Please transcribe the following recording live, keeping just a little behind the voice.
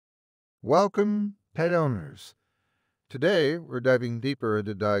Welcome, pet owners. Today, we're diving deeper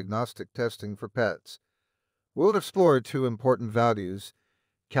into diagnostic testing for pets. We'll explore two important values,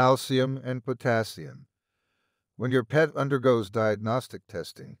 calcium and potassium. When your pet undergoes diagnostic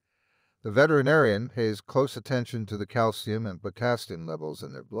testing, the veterinarian pays close attention to the calcium and potassium levels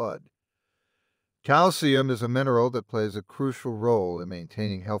in their blood. Calcium is a mineral that plays a crucial role in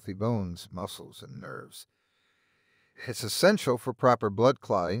maintaining healthy bones, muscles, and nerves. It's essential for proper blood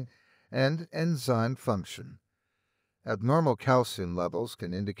clotting and enzyme function. Abnormal calcium levels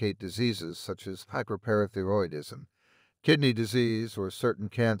can indicate diseases such as hyperparathyroidism, kidney disease, or certain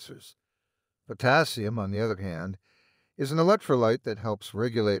cancers. Potassium, on the other hand, is an electrolyte that helps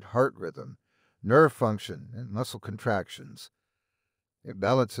regulate heart rhythm, nerve function, and muscle contractions.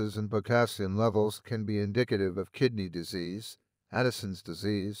 Imbalances in potassium levels can be indicative of kidney disease, Addison's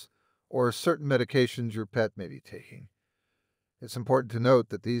disease, or certain medications your pet may be taking. It's important to note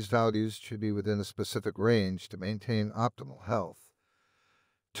that these values should be within a specific range to maintain optimal health.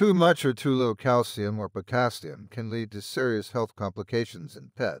 Too much or too little calcium or potassium can lead to serious health complications in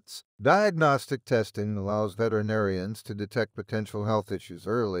pets. Diagnostic testing allows veterinarians to detect potential health issues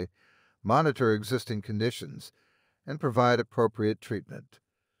early, monitor existing conditions, and provide appropriate treatment.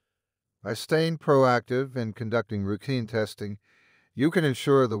 By staying proactive and conducting routine testing, you can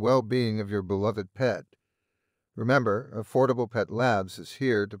ensure the well-being of your beloved pet. Remember, Affordable Pet Labs is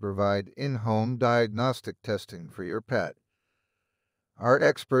here to provide in-home diagnostic testing for your pet. Our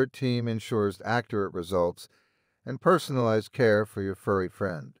expert team ensures accurate results and personalized care for your furry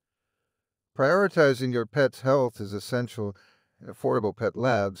friend. Prioritizing your pet's health is essential, and Affordable Pet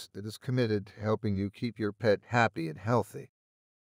Labs is committed to helping you keep your pet happy and healthy.